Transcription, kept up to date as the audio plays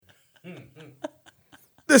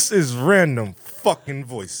This is Random Fucking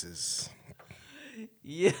Voices.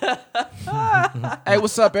 Yeah. Hey,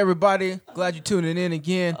 what's up, everybody? Glad you're tuning in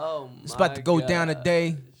again. Oh, It's about to go my down God.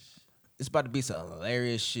 today. It's about to be some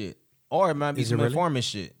hilarious shit. Or it might be Is it some really? informant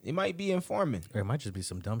shit. It might be informant. Or it might just be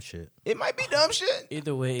some dumb shit. It might be dumb shit.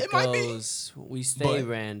 Either way it, It might be. goes, we stay But-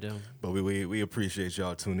 random But we appreciate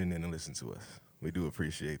y'all tuning in and listening to us. We do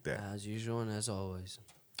appreciate that. as usual and as always.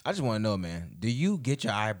 I just want to know, man, do you get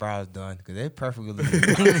your eyebrows done? Because they're perfectly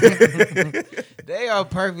they are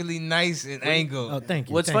perfectly nice and angled. Oh, thank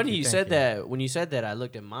you. What's thank funny, you thank said that when you said that, I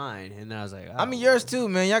looked at mine and I was like, I mean, yours too,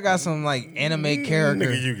 man. Y'all got some like anime character.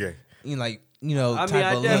 Nigga, you gay. You like, you know, I mean, type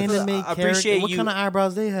I of definitely- look. Anime I appreciate character. What you- kind of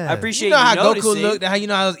eyebrows they have? I appreciate You know how Goku noticing. looked? How you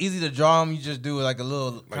know how it's easy to draw them? You just do like a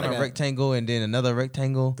little kind of that. rectangle and then another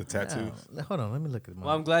rectangle. The tattoos. Yeah. Hold on, let me look at mine.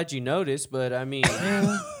 Well, I'm glad you noticed, but I mean,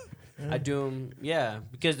 I do them, yeah,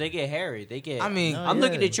 because they get hairy. They get. I mean, No, I'm yeah.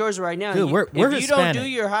 looking at yours right now. Dude, You- we're if you don't Hispanic. do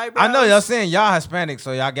your eyebrows, I know y'all saying y'all Hispanic,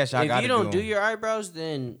 so y'all guess y'all If got you to don't do them. your eyebrows,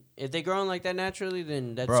 then if they growing like that naturally,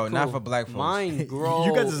 then that's Bro, cool. not for black folks. Mine grow.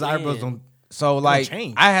 you guys' eyebrows in. don't. So like,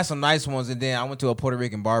 change. I had some nice ones, and then I went to a Puerto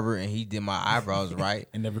Rican barber, and he did my eyebrows right,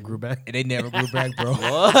 It never grew back. and they never grew back, bro.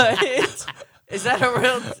 What? Is that a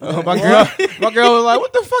real? my girl was like,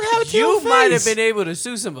 "What the fuck happened to your You face?" might have been able to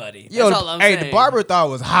sue somebody. Yo, That's all I'm hey, saying. the barber thought it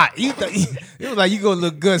was hot. He was like, "You gonna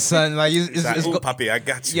look good, son." Like, It's like, ooh, Poppy, I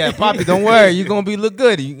got you. yeah, Poppy, don't worry, you gonna be look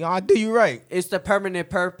good. I'll do you right. It's the permanent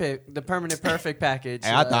perfect package.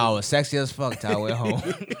 Hey, I thought I was sexy as fuck till I went home.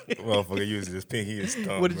 Motherfucker using his pinky and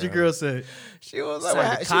stump. What did your bro. girl say? She was like, Signed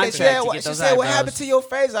what, a she contract said, to what, get she those said, what eyebrows. happened to your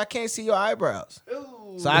face? I can't see your eyebrows.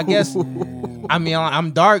 So I guess, I mean,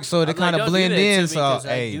 I'm dark, so they I'm like, kind of don't do blend that to in. me So 'cause I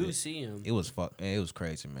hey, do see him. it was it was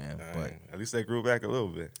crazy, man. But At least they grew back a little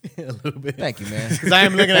bit. A little bit. thank you, man. Because I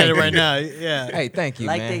am looking at it right now. Yeah. Hey, thank you,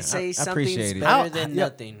 Like man. they say, I something's appreciate it. better than yeah,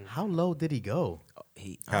 nothing. How low did he go?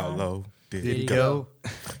 How low did Did it he go? go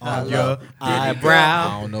on your I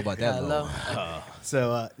eyebrow? don't know about that. Hello. Though.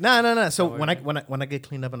 So no. So when I get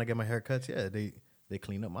cleaned up and I get my hair cuts, yeah, they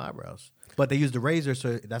clean up my eyebrows. But they use the razor,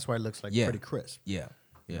 so that's why it looks like Yeah. pretty crisp. Yeah,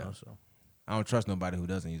 you yeah. know, so. I don't trust nobody who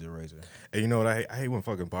doesn't use a razor. Hey, you know what I hate? I hate when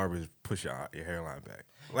fucking barbers push your hairline back.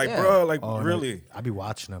 Like, Yeah. bro, like, Oh, no. really? I be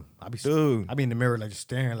watching them. Dude. I be in the mirror like just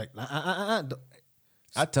staring like.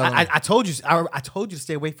 I tell them, I told you. I told you to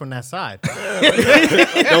stay away from that side.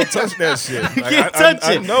 Don't touch that shit. Like, can't I touch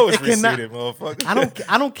it. know it's It cannot- receded, motherfucker.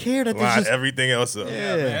 I don't care that there's Line just everything else up.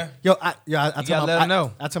 yeah. Yo, I gotta tell let 'em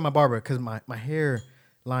know. I tell my barber because my hair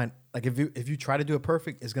line, like if you try to do it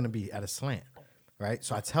perfect, it's gonna be at a slant, right?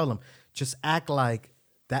 So I tell him just act like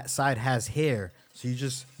that side has hair. So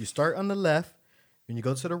you start on the left, and you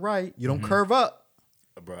go to the right. You don't curve up,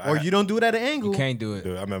 Bro, or you don't do it at an angle. you can't do it.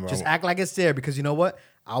 Dude, I remember. Just act like it's there because you know what?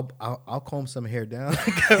 I'll comb some hair down.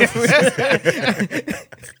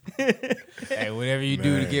 Hey, whatever you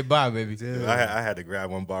do to get by, baby. Dude, I had to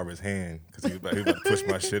grab one barber's hand because he was about to push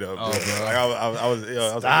my shit up. Oh, bro. bro. Like, I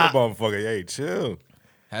was like, motherfucker, hey, chill.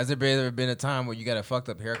 Has there ever been a time where you got a fucked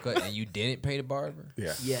up haircut and you didn't pay the barber?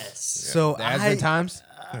 Yeah. Yes. So There has been times.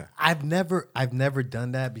 I've never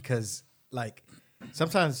done that because like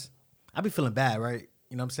sometimes I be feeling bad, right?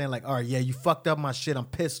 You know what I'm saying? Like, all right, yeah, you fucked up my shit. I'm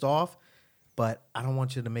pissed off, but I don't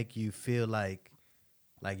want you to make you feel like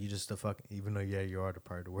you just a fucking, even though yeah, you are the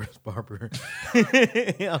probably the worst barber. I don't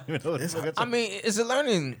even know what the fuck I'm I mean, it's a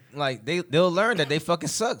learning. Like they'll learn that they fucking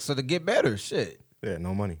suck, so to get better. Shit. Yeah,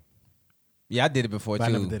 no money. Yeah, I did it before but I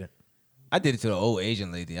too. never did it. I did it to the old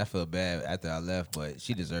Asian lady. I felt bad after I left, but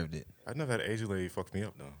she deserved it. I never had an Asian lady fuck me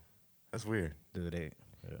up though. That's weird. Dude,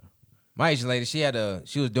 yeah. My Asian lady, she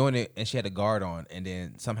was doing it and she had a guard on, and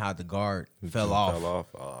then somehow the guard fell off.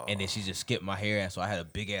 Oh. And then she just skipped my hair, and so I had a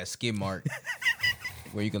big ass skid mark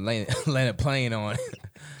where you can land a plane on.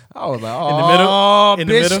 I was like, oh, In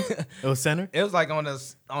the bitch. middle? It was center? It was like on the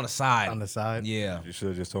side. On the side? Yeah. You should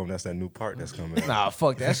have just told him that's that new part that's coming. Nah,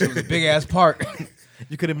 fuck that. Shit was a big ass part.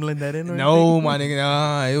 You couldn't blend that in or No, my nigga,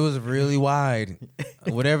 nah, it was really wide.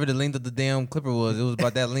 Whatever the length of the damn clipper was, it was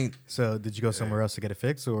about that length. So did you go somewhere else to get it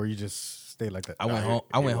fixed or you just stayed like that? I went Nah, home.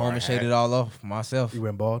 I you went wore home a and shaved hat. it all off myself. You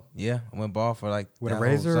went bald? Yeah, I went bald for like With a that whole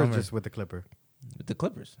razor or summer. just with the clipper? With the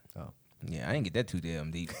clippers. Oh. Yeah, I didn't get that too damn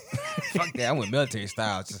deep. Fuck that. I went military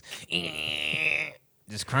style.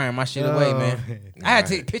 Just crying my shit away, man. I had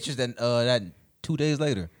to take pictures that 2 days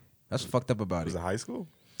later. That's fucked up about Was it. it high school?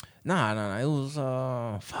 Nah. It was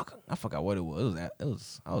fuck. I forgot what it was.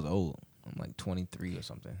 I was old. I'm like 23 or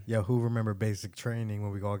something. Yo, who remember basic training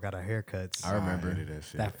when we all got our haircuts? I remember. I hated that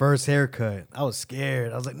shit. That first haircut, I was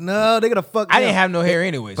scared. I was like, no, they're gonna fuck me I didn't up. have no hair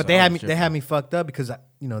anyway. But so they I had was me. They tripping. had me fucked up because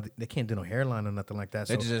they can't do no hairline or nothing like that.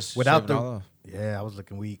 They So just without shave it the all off. yeah, I was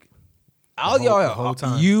looking weak. All the y'all, whole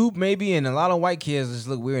time. you maybe, and a lot of white kids just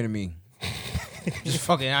look weird to me. Just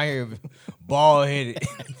fucking out here, bald headed.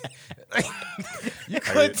 You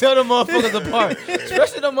couldn't tell them motherfuckers apart,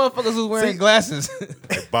 especially them motherfuckers who's wearing glasses.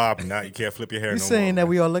 Like Bob, now you can't flip your hair You no saying more. that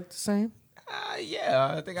we all look the same?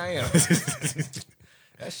 Yeah, I think I am.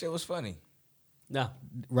 That shit was funny. No,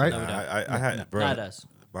 Right? No, we don't. I had, bro, not us.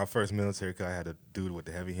 my first military cut, I had a dude with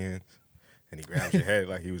the heavy hands, and he grabbed your head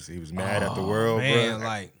like he was mad at the world, man, bro.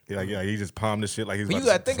 like. Yeah, he just palmed the shit like he was. But you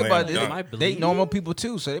about gotta to think slam about a dunk. I it. They believe normal you. people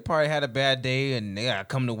too, so they probably had a bad day and they gotta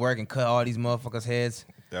come to work and cut all these motherfuckers' heads.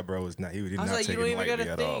 That bro was not. He did I was not like, you take don't it even lightly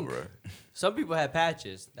gotta at all, think. bro. Some people had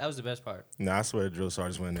patches. That was the best part. Nah, I swear, the drill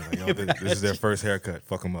sergeants went in there like, yo, this is their first haircut.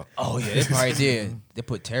 Fuck them up. Oh yeah, they probably did. They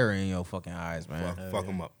put terror in your fucking eyes, man. Fuck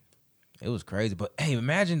them up. It was crazy. But hey,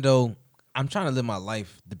 imagine though, I'm trying to live my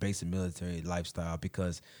life, the basic military lifestyle,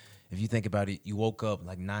 because if you think about it, you woke up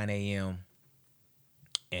like 9 a.m.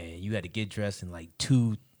 and you had to get dressed in like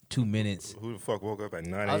two minutes. Who the fuck woke up at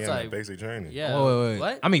 9 I was a.m. like, at basic training? Yeah. Wait.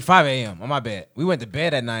 What? I mean 5 a.m. On my bad. We went to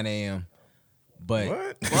bed at 9 a.m. But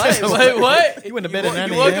What? What? You went to bed at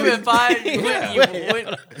 9 You woke a.m.? up at 5. You went.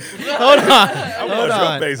 Hold on. Hold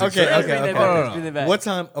on. basic Okay, training. okay, okay. Bring it back. What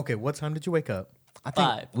time? Okay, what time did you wake up? I think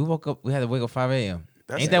 5. we woke up. We had to wake up 5 a.m.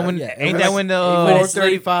 That's Ain't that when? yeah, Ain't that's- that when the You went to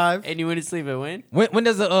sleep. 4:35. And you went to sleep at when? when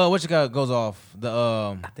does the what you got goes off the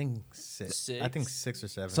I think 6. I think 6 or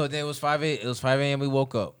 7. So then it was 5 a.m. It was 5 a.m. We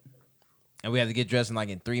woke up, and we had to get dressed in like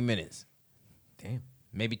in 3 minutes, damn,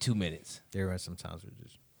 maybe 2 minutes. there were some times we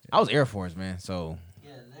just. I was Air Force, man. So Yeah,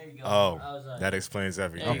 there you go. Oh, that explains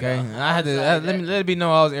everything. There you okay, go. I had to I was like, let it be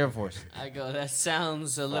known I was Air Force. I go, that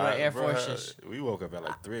sounds a little Right, Air bruh, Force-ish. We woke up at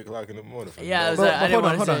like 3 o'clock in the morning. For Yeah, no it was reason. like- I didn't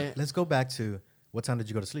hold wanna on. say it. Let's go back to what time did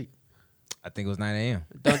you go to sleep? I think it was 9 a.m.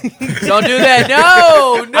 Don't do that.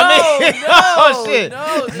 No, Oh, shit.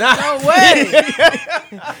 no way.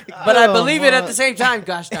 But I believe it at the same time.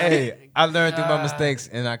 Gosh darn it. Hey, I learned through my mistakes,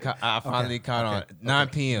 and I finally caught on 9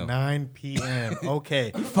 p.m. 9 p.m.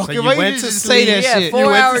 Okay. so Fucking you right, went you to just say sleep. that shit. You 4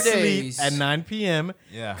 went hour to sleep days. at 9 p.m.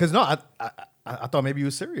 Yeah. Because no, I thought maybe you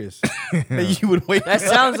were serious. That you would wake That up.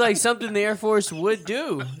 sounds like something the Air Force would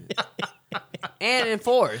do and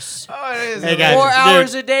enforce. Oh, it is. Hey, guys. 4 dude.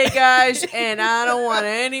 hours a day, guys, and I don't want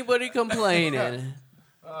anybody complaining.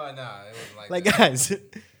 Oh no, it wasn't Like, guys.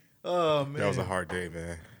 Oh, man. That was a hard day,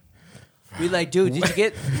 man. Be like, dude, did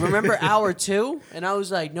you remember hour 2? And I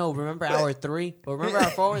was like, no, remember hour 3? But remember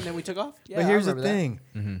hour 4? And then we took off? Yeah, But I here's the remember that. thing.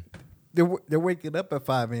 Mm-hmm. They're waking up at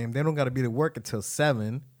 5 a.m. They don't got to be to work until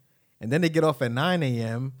 7. And then they get off at 9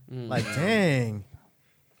 a.m. Like, dang.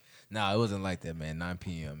 No, it wasn't like that, man. 9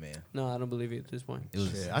 p.m., man. No, I don't believe you at this point. It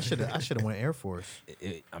was. Shit, I should have went Air Force.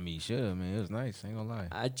 I mean, you should, man. It was nice. I ain't gonna lie.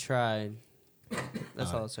 I tried.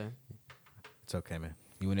 That's all I'll say. It's okay, man.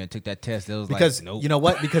 You went there and took that test. It was Because like, nope. you know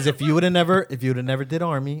what? Because if you would have never did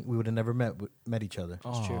Army, we would have never met each other.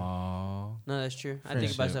 That's true. Aw. No, that's true. I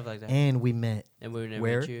think about stuff like that. And we met. And we would never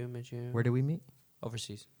Where? met you Where did we meet?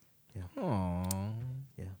 overseas. Aw.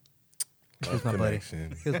 Yeah. Love Here's my buddy.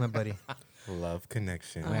 connection. Here's my buddy. Love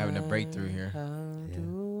connection. We're having a breakthrough here. How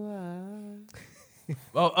do I?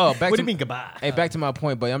 Oh, back What do to you mean goodbye? Hey, back to my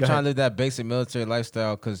point, but I'm Go trying ahead. to live that basic military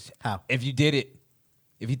lifestyle because How? if you did it,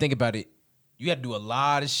 if you think about it, you had to do a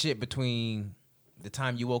lot of shit between the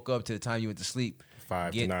time you woke up to the time you went to sleep.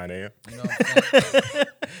 5 to Get- 9 a.m. You know what I'm saying?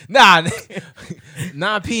 Nah,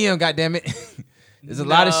 9 p.m. Goddamn it. There's a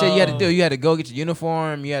lot of shit you had to do. You had to go get your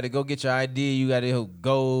uniform. You had to go get your ID. You got to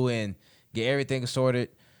go and get everything sorted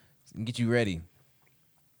and get you ready.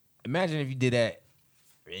 Imagine if you did that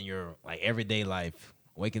in your like everyday life,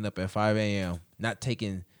 waking up at 5 a.m., not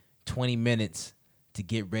taking 20 minutes to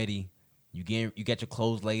get ready. You got your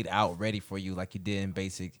clothes laid out ready for you like you did in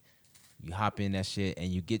basic. You hop in that shit and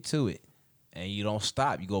you get to it. And you don't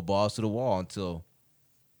stop. You go balls to the wall until,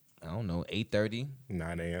 I don't know, 8:30.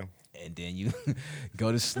 9 a.m. And then you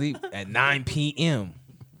go to sleep at 9 p.m.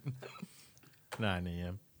 9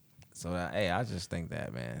 a.m. So, hey, I just think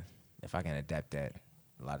that, man, if I can adapt that,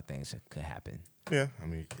 a lot of things could happen. Yeah, I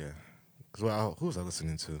mean, yeah. Cause well, who was I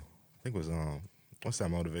listening to? I think it was what's that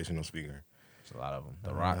motivational speaker? There's a lot of them.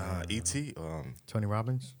 The Rock. E.T. Tony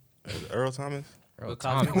Robbins. Is it Earl Thomas? Earl Bill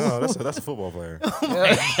Thomas. Cosby. No, that's a football player.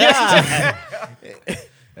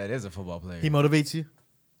 That is a football player. He motivates you.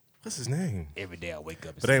 What's his name? Every day I wake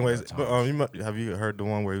up. And But see anyways, Earl but Thomas. have you heard the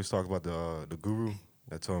one where he was talking about the guru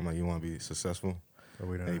that told him like you want to be successful,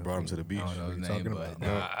 we and he brought him to the beach. I don't know his What name, you but,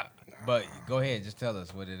 talking but go ahead, just tell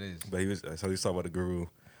us what it is. But he was talking about the guru,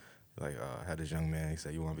 like had this young man. He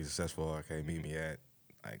said, "You want to be successful? Okay, meet me at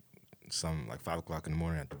like 5 o'clock in the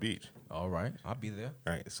morning at the beach." All right, I'll be there.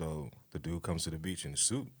 Right. So the dude comes to the beach in a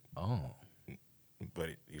suit. Oh, but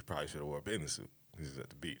he probably should have wore a bathing suit. He's at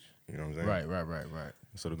the beach. You know what I'm saying? Right.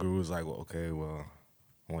 So the guru was like, well, okay, well,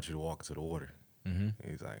 I want you to walk into the water. Mm-hmm.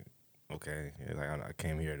 He's like, okay. He's like, I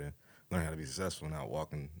came here to learn how to be successful, not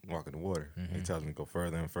walking the water. Mm-hmm. He tells me to go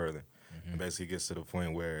further and further. And basically gets to the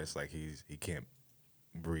point where it's like he can't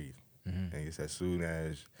breathe. Mm-hmm. And he says, as soon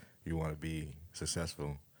as you want to be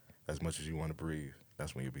successful, as much as you want to breathe,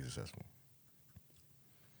 that's when you'll be successful.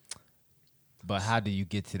 But how do you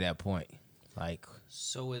get to that point? Like,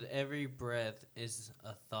 So with every breath is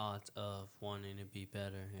a thought of wanting to be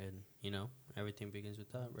better, and everything begins with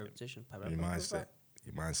thought, repetition.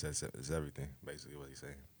 Your mindset is everything, basically what he's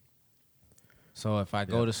saying. so if I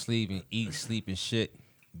go to sleep and eat, sleep, and shit,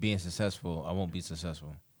 being successful, I won't be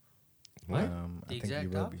successful. What? The I think exact you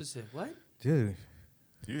will be. opposite. What? Dude.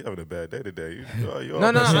 You having a bad day today. No.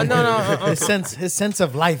 His sense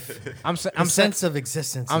of life. I'm His sense of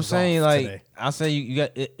existence. I'm is saying off like today. I'll say you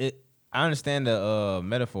got it. I understand the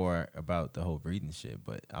metaphor about the whole breathing shit,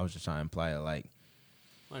 but I was just trying to imply it like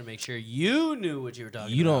I want to make sure you knew what you were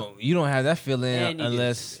talking you about. don't have that feeling And you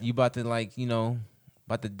unless did. you about to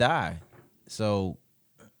about to die. So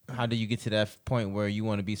how do you get to that point where you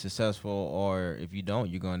want to be successful, or if you don't,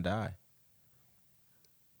 you're gonna die?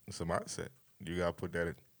 It's a mindset. You gotta put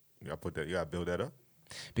that. You gotta build that up.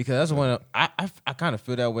 Because that's one I kind of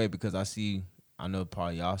feel that way because I know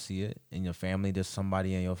probably y'all see it in your family. There's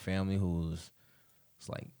somebody in your family who's it's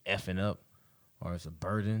like effing up or it's a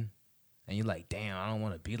burden, and you're like, damn, I don't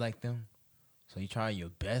want to be like them. So you try your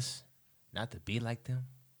best not to be like them.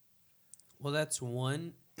 Well, that's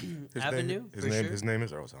one His avenue Name, for sure. His name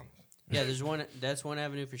is Earl Thomas. Yeah, there's one. That's one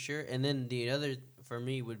avenue for sure. And then the other for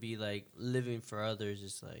me would be like living for others.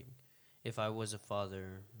 It's like if I was a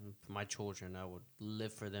father for my children, I would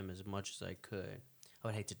live for them as much as I could. I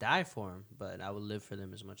would hate to die for them, but I would live for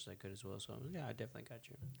them as much as I could as well. So yeah, I definitely got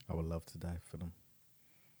you. I would love to die for them.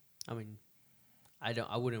 I mean,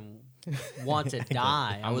 I wouldn't want to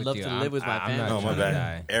die. I I'm would with love you. to live with my I'm not family. No, my trying to bad.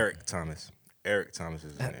 die. Eric Thomas. Eric Thomas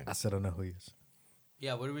is his name. I still don't know who he is.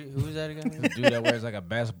 Yeah, who is that again? The dude that wears like a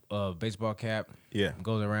baseball cap, Yeah.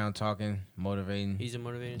 goes around talking, motivating, He's a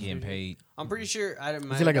motivating getting speaker. paid. I'm pretty sure.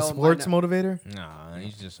 Is he like a sports motivator? Nah,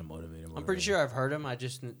 he's just a motivator. I'm pretty sure I've heard him. I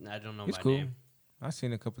don't know He's by cool. name. I've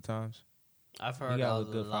seen it a couple times. I've heard got a a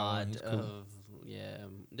good lot following. He's cool.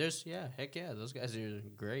 of heck yeah, those guys are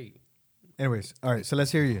great. Anyways, all right, so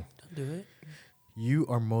let's hear you. Don't do it. You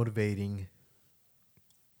are motivating.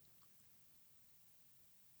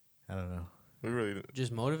 I don't know. We really.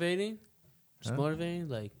 Just motivating? Just Huh? motivating?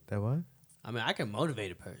 Like, That what? I mean, I can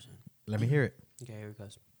motivate a person. Let me hear it. Okay, here it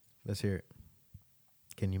goes. Let's hear it.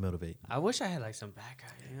 Can you motivate? I wish I had like some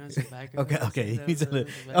background. Some background. Okay.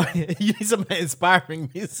 You need some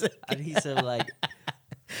inspiring music. I need some like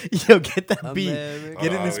Yo, get that beat. America.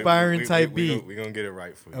 Get an inspiring type beat. We're going to get it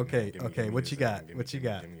right for you. Okay, Give me- okay, give me what a you second. got? Give me- What you give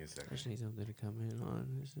me- got? Give me a I second. just need something to come in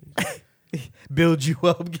on. Build you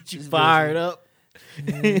up, get you Just build fired you- up.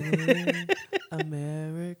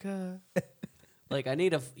 America. Like I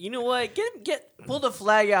need you know what? Pull the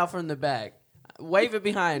flag out from the back. Wave it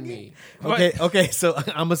behind me. Okay. So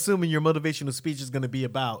I'm assuming your motivational speech is going to be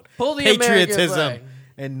about Pull the American patriotism flag.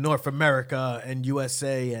 and North America and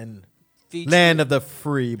USA and Feature- land of the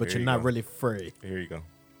free, but There you're you not go. really free. Here you go.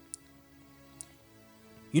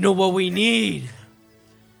 You know what we need?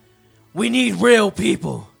 We need real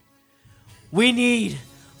people. We need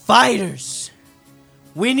fighters.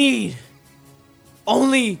 We need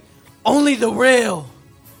only the real.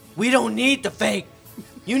 We don't need the fake.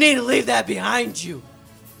 You need to leave that behind you.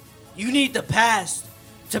 You need the past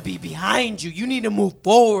to be behind you. You need to move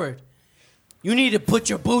forward. You need to put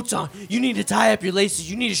your boots on. You need to tie up your laces.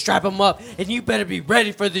 You need to strap them up. And you better be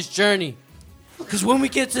ready for this journey. Because when we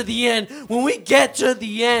get to the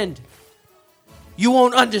end, you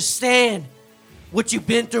won't understand what you've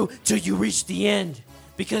been through till you reach the end.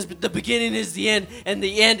 Because the beginning is the end, and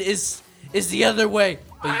the end is the other way.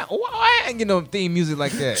 But Why ain't get no theme music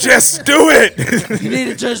like that? Just do it. you need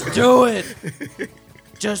to just do it.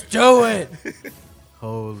 Just do it.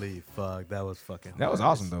 Holy fuck, that was fucking. That was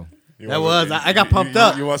awesome though. That was. I got pumped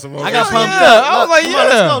up. You want some more? I got Yeah, pumped yeah. up. I was like, Come on,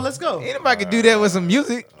 yeah. let's go. Ain't nobody could do that with some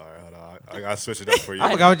music. All right, hold on. I gotta switch it up for you.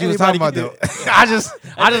 I forgot what you was Anybody talking about can though.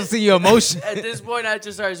 I just see your emotion. At this point, I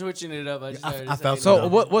just started switching it up. I felt So I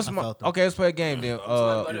what's my felt them. okay? Let's play a game then.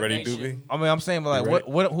 You ready, Doobie? I mean, I'm saying, but You like,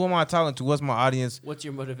 ready? what? Who am I talking to? What's my audience? What's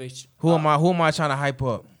your motivation? Who am I trying to hype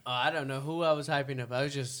up? I don't know who I was hyping up. I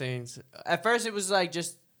was just saying. At first, it was like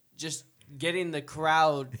just getting the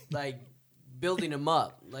crowd, like building them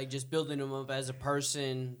up, like just building them up as a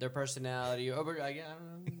person, their personality. Or like, I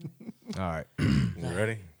don't know, All right. You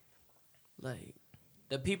ready? like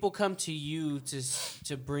The people come to you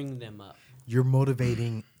to bring them up. You're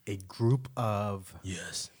motivating a group of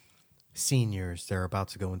Yes. seniors that are about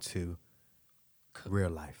to go into real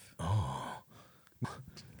life. Oh.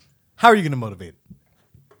 How are you going to motivate?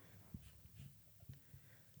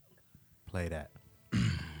 Play that.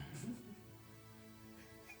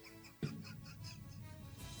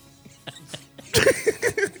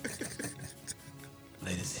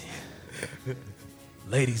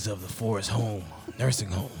 Ladies of the Forest Home, nursing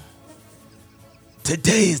home.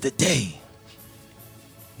 Today is the day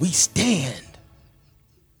we stand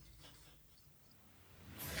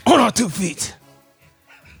on our 2 feet.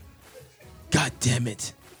 God damn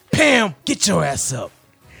it. Pam, get your ass up.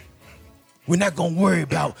 We're not going to worry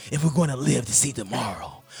about if we're going to live to see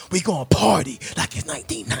tomorrow. We're going to party like it's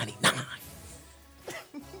 1999.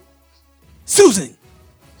 Susan,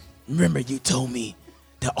 remember you told me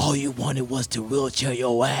that all you wanted was to wheelchair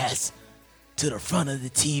your ass to the front of the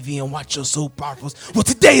TV and watch your soap operas. Well,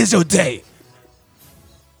 today is your day.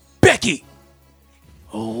 Becky.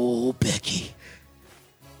 Oh, Becky.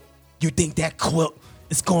 You think that quilt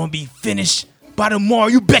is going to be finished by tomorrow?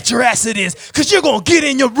 You bet your ass it is, because you're going to get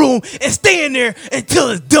in your room and stay in there until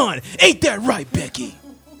it's done. Ain't that right, Becky?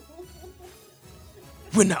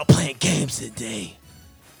 We're not playing games today.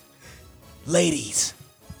 Ladies,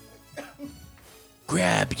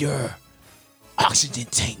 grab your oxygen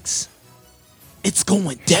tanks. It's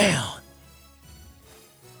going down.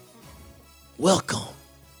 Welcome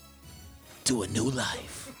to a new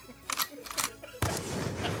life.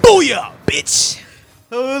 Booyah, bitch.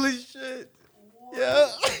 Holy shit. Yeah.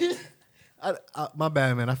 My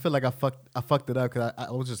bad, man. I feel like I fucked it up because I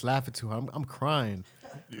was just laughing too hard. I'm crying.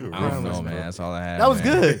 I don't know, man. That's all I had. That was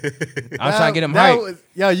man. good. I was trying to get him that hyped. was-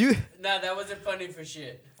 Yeah, you. Nah, that wasn't funny for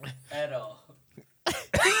shit at all.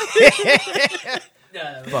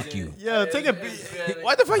 Fuck you. Yeah, take a.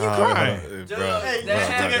 Why the fuck you crying?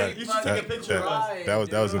 You should take a picture of us. That was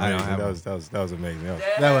I don't amazing. have That was amazing. That's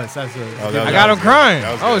Oh, I got him crying.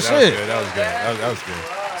 That was Oh, good. shit. That was good. That was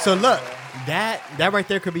good. So look, that right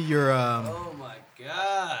there could be your Oh my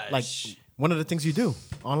gosh. like one of the things you do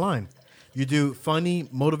online. You do funny,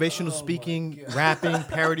 motivational speaking, rapping,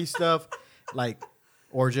 parody stuff, like,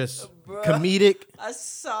 or just comedic I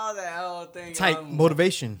saw that whole thing. type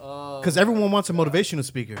motivation. Because everyone wants a motivational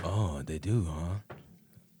speaker, Oh, they do, huh?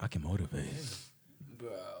 I can motivate.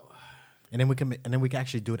 Bro. and then we can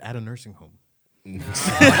actually do it at a nursing home. No.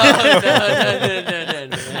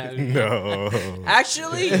 No.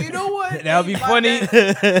 Actually, you know what? That would be My funny.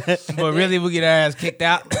 bad. But really, we get our ass kicked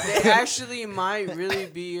out. They actually might really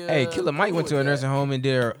be. Hey, Killer Mike cool went to with a that. nursing home and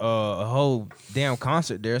did a whole damn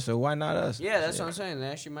concert there, so why not us? Yeah, that's what I'm saying. They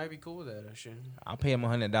actually might be cool with that. Actually, I'll pay him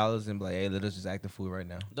 $100 and be like, hey, let us just act the fool right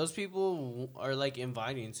now. those people are like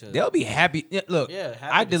inviting to. They'll be happy. Yeah, look, Yeah,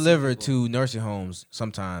 happy I to see deliver people. to nursing homes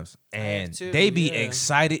sometimes, and too, they be yeah.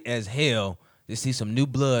 excited as hell to see some new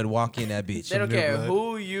blood walk in that bitch. They don't care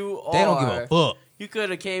who you are. They don't give a fuck. You could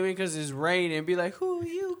have came in because it's raining and be like, "Who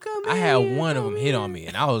you come I in?" had one of them hit on me,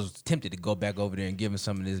 and I was tempted to go back over there and give him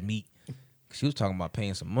some of this meat. She was talking about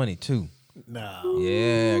paying some money too. No,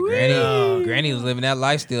 Yeah, Granny was living that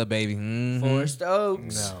life still, baby. Mhm. Forest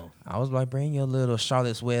Oaks. no. I was like, bring your little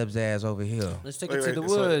Charlotte's Webb's ass over here. Let's take Wait, it to the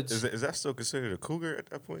so woods. is that still considered a cougar at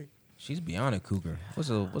that point? She's beyond a cougar. What's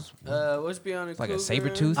What's beyond a like a cougar? saber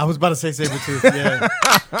tooth? I was about to say saber tooth. Yeah.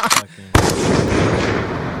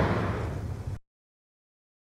 Fucking-